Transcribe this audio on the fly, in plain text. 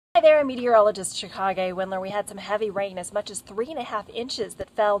Hi there, meteorologist Chikage, Windler. We had some heavy rain, as much as 3.5 inches that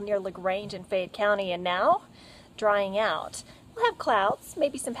fell near LaGrange in Fayette County, and now drying out. We'll have clouds,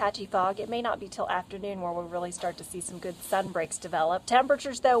 maybe some patchy fog. It may not be till afternoon where we'll really start to see some good sun breaks develop.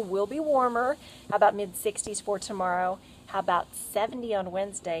 Temperatures, though, will be warmer. How about mid-60s for tomorrow? How about 70 on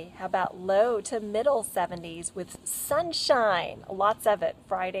Wednesday? How about low to middle 70s with sunshine? Lots of it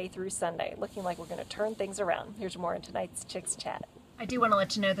Friday through Sunday. Looking like we're going to turn things around. Here's more in tonight's Chicks Chat. I do want to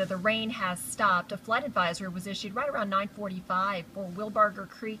let you know that the rain has stopped. A flood advisory was issued right around 9:45 for Wilbarger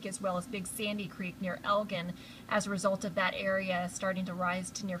Creek as well as Big Sandy Creek near Elgin as a result of that area starting to rise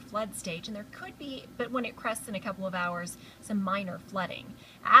to near flood stage. And there could be, but when it crests in a couple of hours, some minor flooding.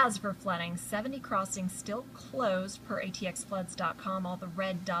 As for flooding, 70 crossings still closed per atxfloods.com. All the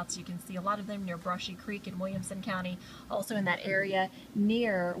red dots you can see, a lot of them near Brushy Creek in Williamson County, also in that area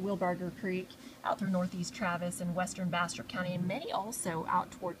near Wilbarger Creek, out through northeast Travis and western Bastrop County, and many also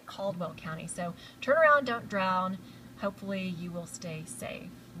out toward Caldwell County. So turn around, don't drown. Hopefully you will stay safe.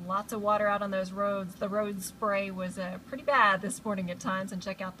 Lots of water out on those roads. The road spray was pretty bad this morning at times, and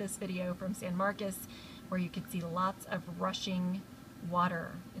check out this video from San Marcos where you can see lots of rushing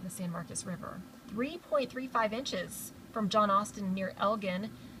water in the San Marcos River. 3.35 inches from John Austin near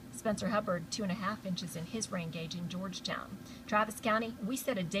Elgin. Spencer Hubbard, 2.5 inches in his rain gauge in Georgetown. Travis County, we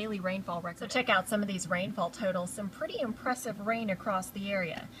set a daily rainfall record. So check out some of these rainfall totals. Some pretty impressive rain across the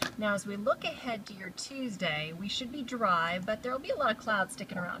area. Now as we look ahead to your Tuesday, we should be dry, but there will be a lot of clouds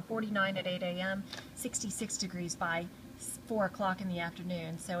sticking around. 49 at 8 a.m., 66 degrees by 4 o'clock in the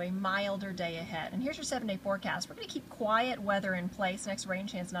afternoon, so a milder day ahead. And here's your 7-day forecast. We're going to keep quiet weather in place. Next rain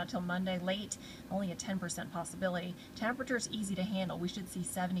chance not till Monday late, only a 10% possibility. Temperatures easy to handle. We should see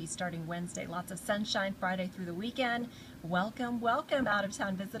 70s starting Wednesday. Lots of sunshine Friday through the weekend. Welcome, welcome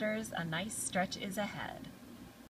out-of-town visitors. A nice stretch is ahead.